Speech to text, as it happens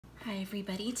Hi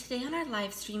everybody, today on our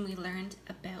live stream we learned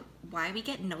about why we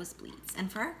get nosebleeds,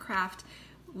 and for our craft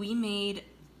we made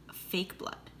fake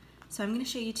blood. So I'm going to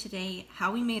show you today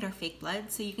how we made our fake blood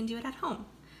so you can do it at home.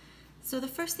 So the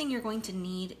first thing you're going to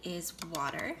need is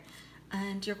water,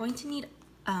 and you're going to need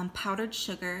powdered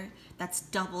sugar that's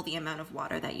double the amount of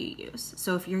water that you use.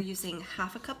 So if you're using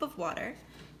half a cup of water,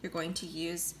 you're going to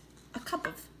use a cup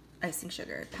of icing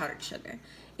sugar, powdered sugar.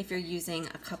 If you're using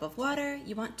a cup of water,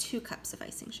 you want 2 cups of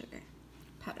icing sugar,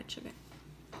 powdered sugar.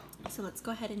 So let's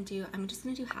go ahead and I'm just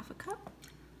gonna do half a cup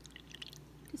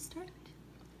to start.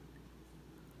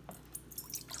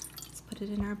 Let's put it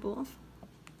in our bowl.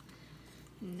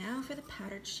 And now for the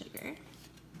powdered sugar.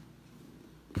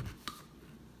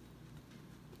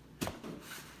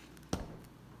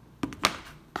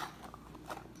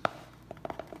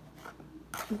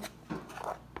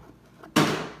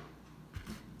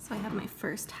 So I have my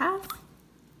first half.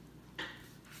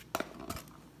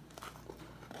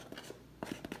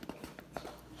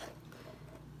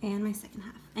 And my second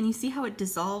half. And you see how it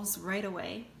dissolves right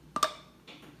away?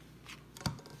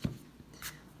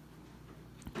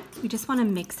 We just want to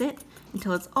mix it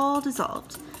until it's all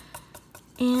dissolved.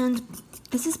 And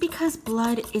this is because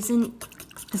blood isn't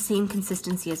the same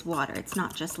consistency as water. It's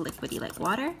not just liquidy like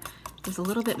water. There's a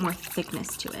little bit more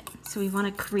thickness to it. So we want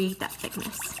to create that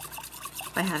thickness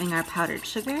by having our powdered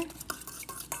sugar. And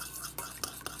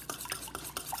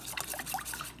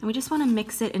we just want to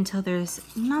mix it until there's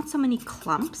not so many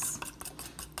clumps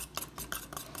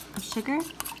of sugar.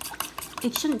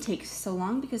 It shouldn't take so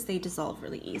long because they dissolve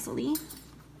really easily.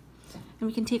 And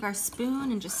we can take our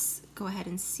spoon and just go ahead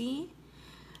and see.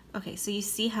 Okay, so you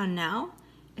see how now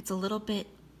it's a little bit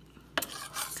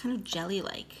kind of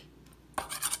jelly-like.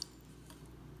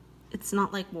 It's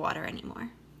not like water anymore.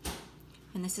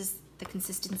 And this is the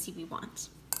consistency we want.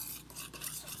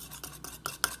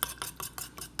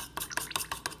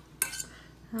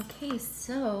 Okay,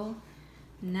 so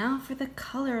now for the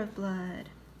color of blood.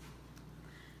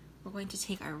 We're going to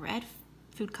take our red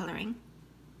food coloring,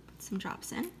 put some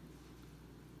drops in.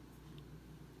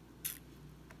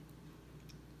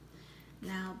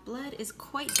 Now blood is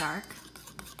quite dark,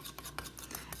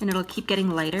 and it'll keep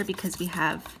getting lighter because we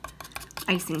have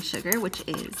icing sugar, which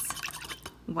is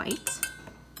white.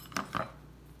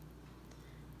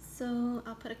 So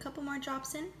I'll put a couple more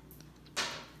drops in.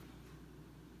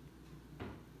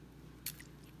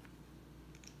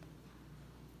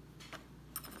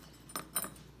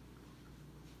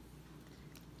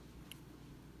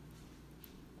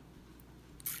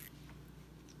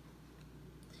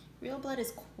 Real blood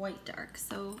is quite dark,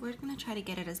 so we're gonna try to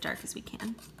get it as dark as we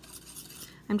can.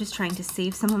 I'm just trying to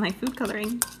save some of my food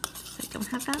coloring, so I don't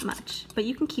have that much. But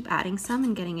you can keep adding some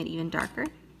and getting it even darker.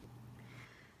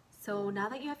 So now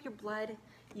that you have your blood,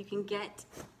 you can get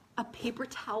a paper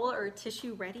towel or a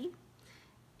tissue ready,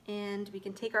 and we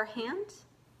can take our hand.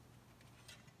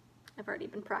 I've already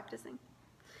been practicing.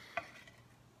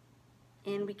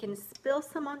 And we can spill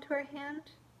some onto our hand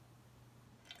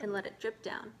and let it drip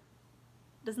down.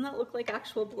 Doesn't that look like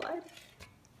actual blood?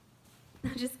 Now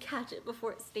just catch it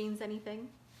before it stains anything.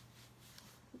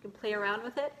 You can play around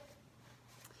with it.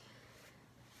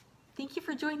 Thank you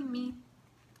for joining me.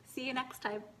 See you next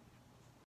time.